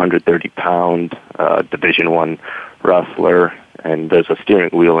 230-pound, Division I wrestler, and there's a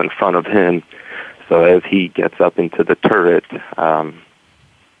steering wheel in front of him. So as he gets up into the turret,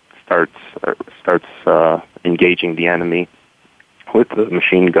 starts engaging the enemy with the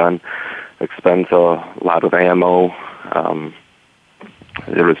machine gun, expends a lot of ammo.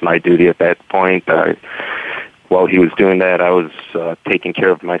 It was my duty at that point. While he was doing that, I was taking care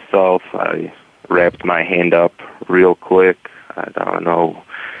of myself. I wrapped my hand up real quick. I don't know,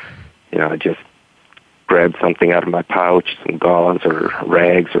 I just grabbed something out of my pouch, some gauze or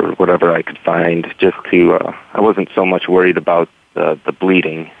rags or whatever I could find, just to, I wasn't so much worried about the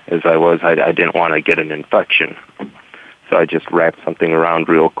bleeding as I didn't want to get an infection. So I just wrapped something around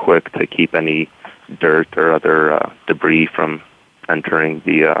real quick to keep any dirt or other debris from entering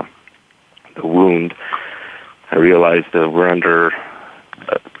the wound. I realized that we're under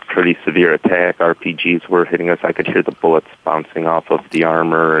a pretty severe attack. RPGs were hitting us. I could hear the bullets bouncing off of the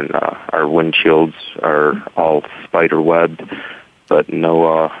armor, and our windshields are all spider-webbed, but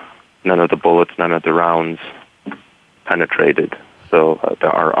none of the bullets, none of the rounds penetrated. So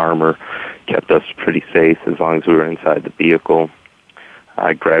our armor kept us pretty safe as long as we were inside the vehicle.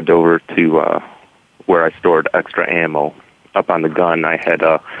 I grabbed over to where I stored extra ammo. Up on the gun, I had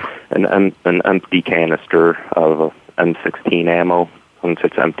an empty canister of M16 ammo. Once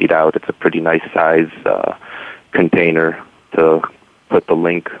it's emptied out, it's a pretty nice size container to put the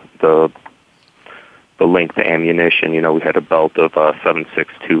the length of ammunition. You know, we had a belt of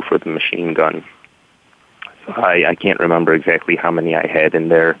 7.62 for the machine gun. So I can't remember exactly how many I had in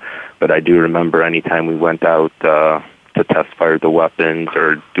there, but I do remember anytime we went out to test fire the weapons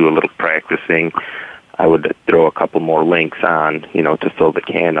or do a little practicing, I would throw a couple more links on, you know, to fill the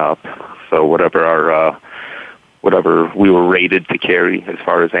can up. So whatever we were rated to carry as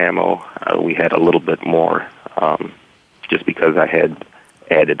far as ammo, we had a little bit more, just because I had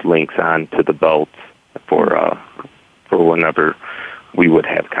added links on to the belts for whenever we would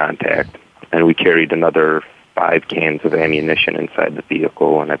have contact. And we carried another 5 cans of ammunition inside the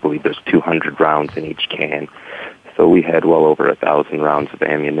vehicle, and I believe there's 200 rounds in each can. So we had well over 1,000 rounds of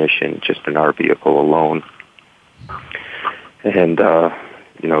ammunition just in our vehicle alone. And,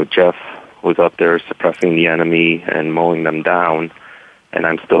 you know, Jeff was up there suppressing the enemy and mowing them down, and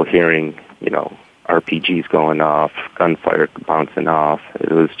I'm still hearing, you know, RPGs going off, gunfire bouncing off.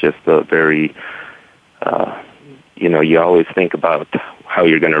 It was just a very, you know, you always think about how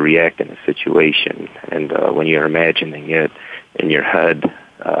you're going to react in a situation, and when you're imagining it in your head,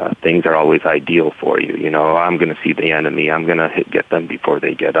 things are always ideal for you. You know, I'm going to see the enemy. I'm going to get them before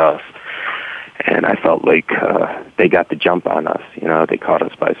they get us. And I felt like they got the jump on us. You know, they caught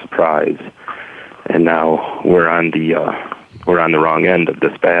us by surprise, and now we're on the wrong end of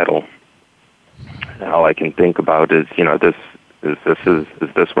this battle. And all I can think about is, you know, is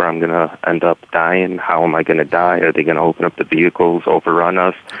this where I'm going to end up dying? How am I going to die? Are they going to open up the vehicles, overrun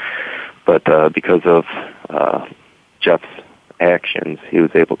us? But because of Jeff's actions, he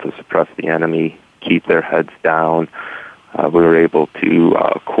was able to suppress the enemy, keep their heads down. We were able to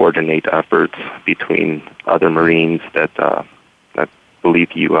coordinate efforts between other Marines that I believe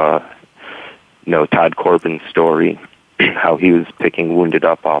you know Todd Corbin's story, how he was picking wounded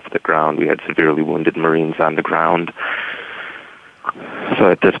up off the ground. We had severely wounded Marines on the ground.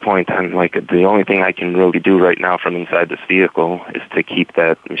 So at this point, I'm like, the only thing I can really do right now from inside this vehicle is to keep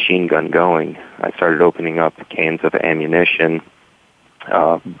that machine gun going. I started opening up cans of ammunition,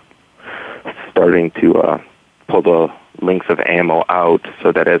 starting to pull the links of ammo out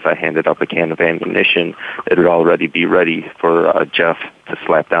so that as I handed up a can of ammunition, it would already be ready for Jeff to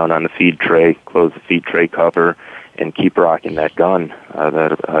slap down on the feed tray, close the feed tray cover, and keep rocking that gun.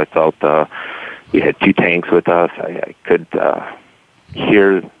 That I felt we had 2 tanks with us. I could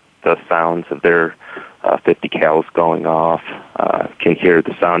hear the sounds of their 50 cals going off, can hear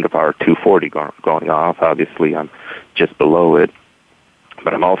the sound of our 240 going off. Obviously, I'm just below it,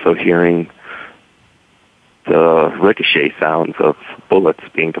 but I'm also hearing the ricochet sounds of bullets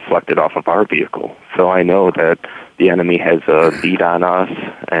being deflected off of our vehicle. So I know that the enemy has a lead on us,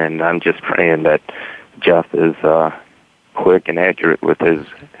 and I'm just praying that Jeff is quick and accurate with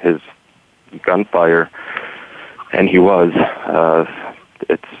his gunfire, and he was.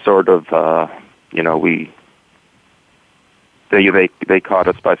 It's sort of, you know, they caught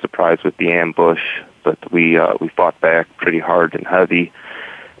us by surprise with the ambush, but we fought back pretty hard and heavy,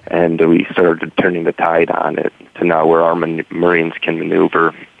 and we started turning the tide on it to now where our Marines can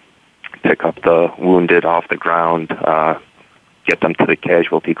maneuver, pick up the wounded off the ground, get them to the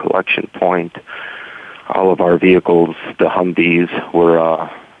casualty collection point. All of our vehicles, the Humvees, were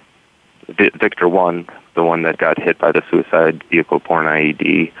Victor 1, the one that got hit by the suicide vehicle-borne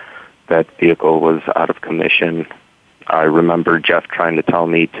IED. That vehicle was out of commission. I remember Jeff trying to tell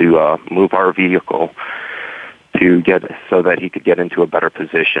me to move our vehicle to get so that he could get into a better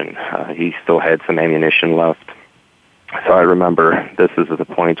position. He still had some ammunition left. So I remember this is the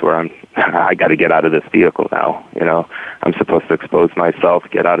point where I got to get out of this vehicle now. You know, I'm supposed to expose myself,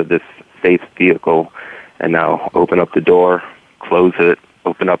 get out of this safe vehicle, and now open up the door, close it,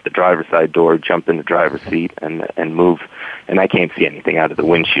 open up the driver's side door, jump in the driver's seat, and move. And I can't see anything out of the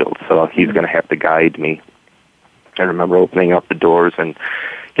windshield, so he's going to have to guide me. I remember opening up the doors and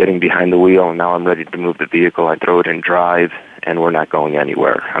getting behind the wheel, and now I'm ready to move the vehicle. I throw it in drive, and we're not going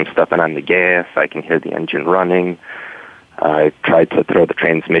anywhere. I'm stepping on the gas. I can hear the engine running. I tried to throw the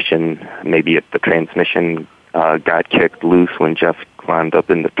transmission. Maybe if the transmission got kicked loose when Jeff climbed up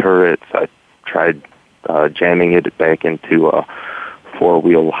in the turrets, I tried jamming it back into a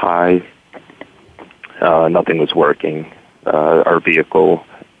four-wheel high. Nothing was working. Our vehicle,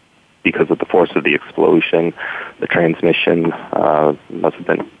 because of the force of the explosion, the transmission must have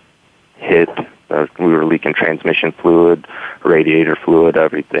been hit. We were leaking transmission fluid, radiator fluid,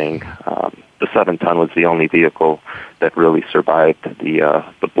 everything. The 7-ton was the only vehicle that really survived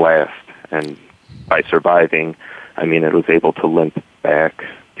the blast, and by surviving, I mean it was able to limp back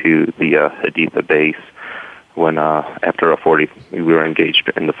to the Haditha base. When after we were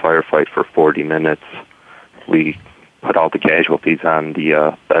engaged in the firefight for 40 minutes. We put all the casualties on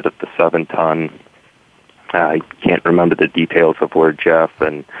the bed of the 7-ton, I can't remember the details of where Jeff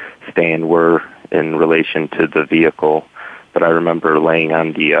and Stan were in relation to the vehicle, but I remember laying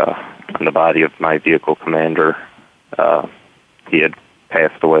on the body of my vehicle commander. He had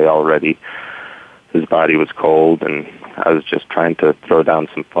passed away already. His body was cold, and I was just trying to throw down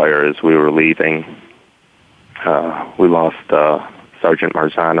some fire as we were leaving. We lost Sergeant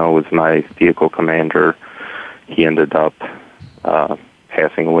Marzano was my vehicle commander. He ended up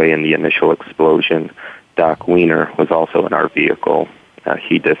passing away in the initial explosion. Doc Wiener was also in our vehicle.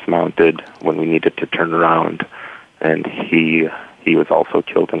 He dismounted when we needed to turn around, and he was also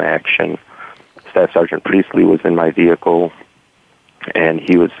killed in action. Staff Sergeant Priestley was in my vehicle, and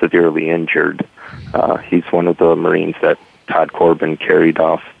he was severely injured. He's one of the Marines that Todd Corbin carried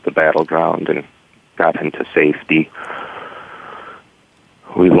off the battleground and got him to safety.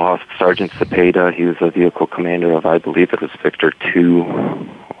 We lost Sergeant Cepeda. He was a vehicle commander of, I believe it was Victor 2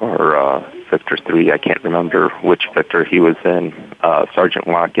 or Victor 3. I can't remember which Victor he was in. Sergeant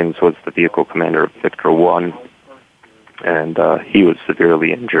Watkins was the vehicle commander of Victor 1, and he was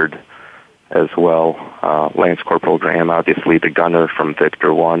severely injured as well. Lance Corporal Graham, obviously the gunner from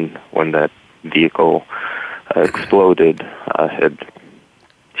Victor 1, when that vehicle exploded, had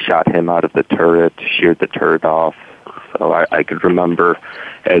shot him out of the turret, sheared the turret off. So I could remember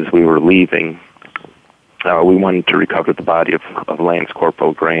as we were leaving, we wanted to recover the body of Lance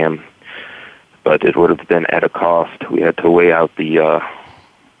Corporal Graham, but it would have been at a cost. We had to weigh out the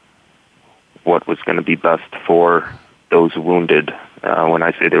what was going to be best for those wounded. When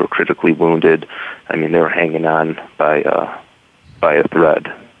I say they were critically wounded, I mean they were hanging on by a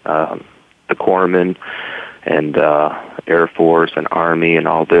thread. The corpsmen and Air Force and Army and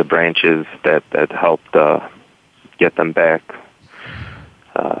all the branches that helped get them back.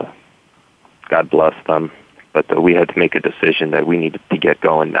 God bless them. But we had to make a decision that we needed to get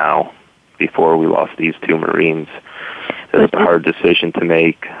going now before we lost these two Marines. It was a hard decision to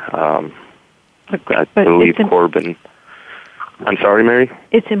make. I believe Corbin... I'm sorry, Mary?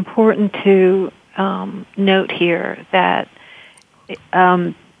 It's important to note here that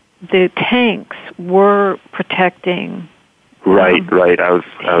the tanks were protecting... Right. I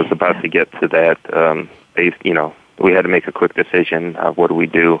was about to get to that. We had to make a quick decision. What do we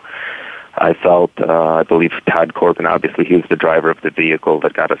do? I felt, I believe Todd Corbin, obviously he was the driver of the vehicle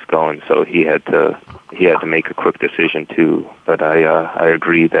that got us going, so he had to make a quick decision too. But I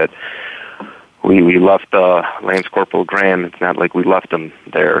agree that we left Lance Corporal Graham. It's not like we left him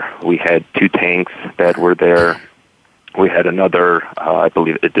there. We had two tanks that were there. We had another, I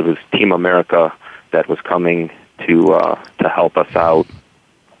believe it was Team America that was coming to help us out.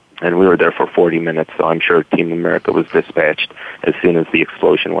 And we were there for 40 minutes, so I'm sure Team America was dispatched as soon as the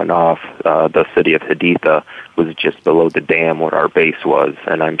explosion went off. The city of Haditha was just below the dam where our base was,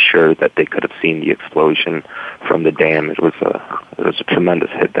 and I'm sure that they could have seen the explosion from the dam. It was a tremendous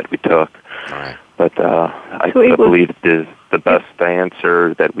hit that we took. Right. But I believe the best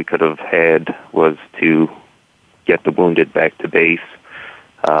answer that we could have had was to get the wounded back to base,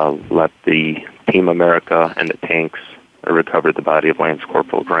 let the Team America and the tanks recovered the body of Lance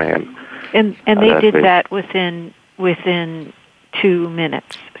Corporal Graham. And they did that within 2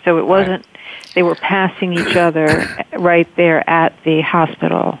 minutes. So it wasn't, they were passing each other right there at the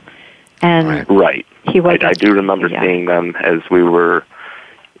hospital. And right. He wasn't, I do remember seeing them as we were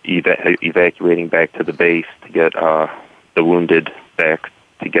evacuating back to the base to get the wounded back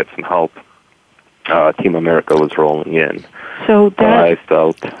to get some help. Team America was rolling in. So that I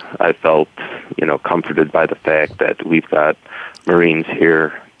felt, comforted by the fact that we've got Marines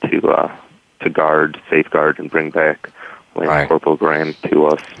here to guard, safeguard, and bring back Lance Corporal Graham to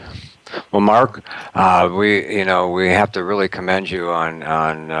us. Well, Mark, we have to really commend you on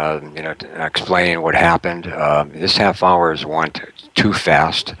explaining what happened. This half hour went too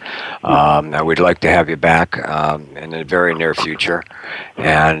fast. We'd like to have you back in the very near future.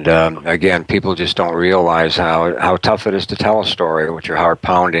 And again, people just don't realize how tough it is to tell a story, which are heart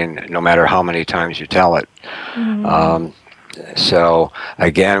pounding, no matter how many times you tell it. Mm-hmm. So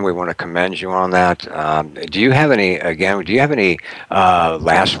again, we want to commend you on that. Do you have any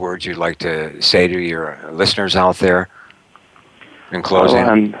last words you'd like to say to your listeners out there in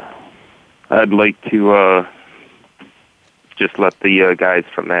closing? I'd like to just let the guys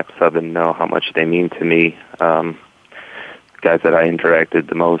from MAP 7 know how much they mean to me. Guys that I interacted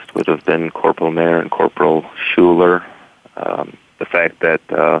the most would have been Corporal Mayer and Corporal Schuler. The fact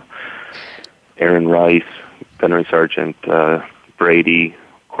that Aaron Rice, Gunnery Sergeant Brady,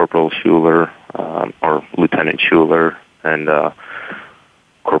 Corporal Schuler, or Lieutenant Schuler, and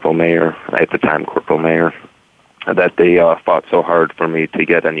Corporal Mayer, at the time Corporal Mayer, that they fought so hard for me to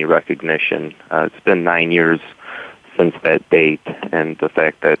get any recognition. It's been 9 years since that date, and the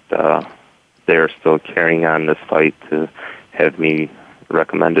fact that they're still carrying on this fight to have me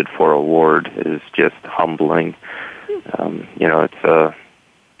recommended for award is just humbling. It's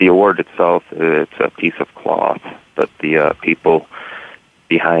the award itself, it's a piece of cloth, but the people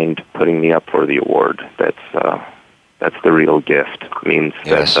behind putting me up for the award, that's the real gift. It means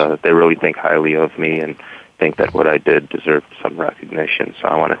that they really think highly of me and think that what I did deserved some recognition. So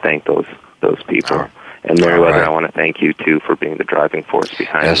I want to thank those people. And Meriwether, I want to thank you, too, for being the driving force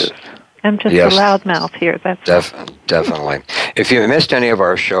behind this. I'm just a loudmouth here. That's definitely. If you missed any of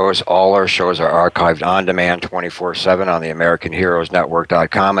our shows, all our shows are archived on demand 24/7 on the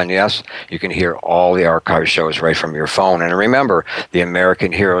AmericanHeroesNetwork.com. And yes, you can hear all the archive shows right from your phone. And remember, the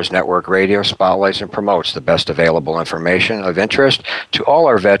American Heroes Network Radio spotlights and promotes the best available information of interest to all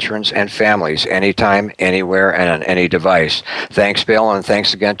our veterans and families, anytime, anywhere, and on any device. Thanks, Bill, and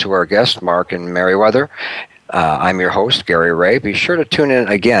thanks again to our guests, Mark and Meriwether. I'm your host, Gary Ray. Be sure to tune in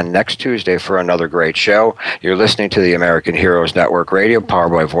again next Tuesday for another great show. You're listening to the American Heroes Network Radio,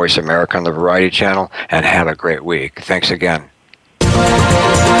 powered by Voice America on the Variety Channel, and have a great week. Thanks again.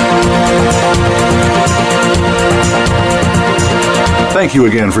 Thank you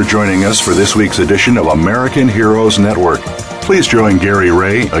again for joining us for this week's edition of American Heroes Network. Please join Gary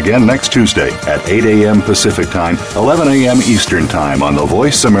Ray again next Tuesday at 8 a.m. Pacific Time, 11 a.m. Eastern Time on the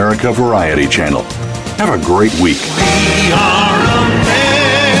Voice America Variety Channel. Have a great week. We are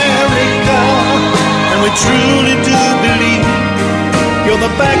America, and we truly do believe you're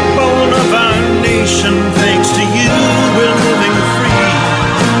the backbone of our nation. Thanks to you, we're living free.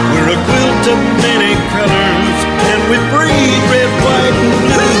 We're a quilt of many colors.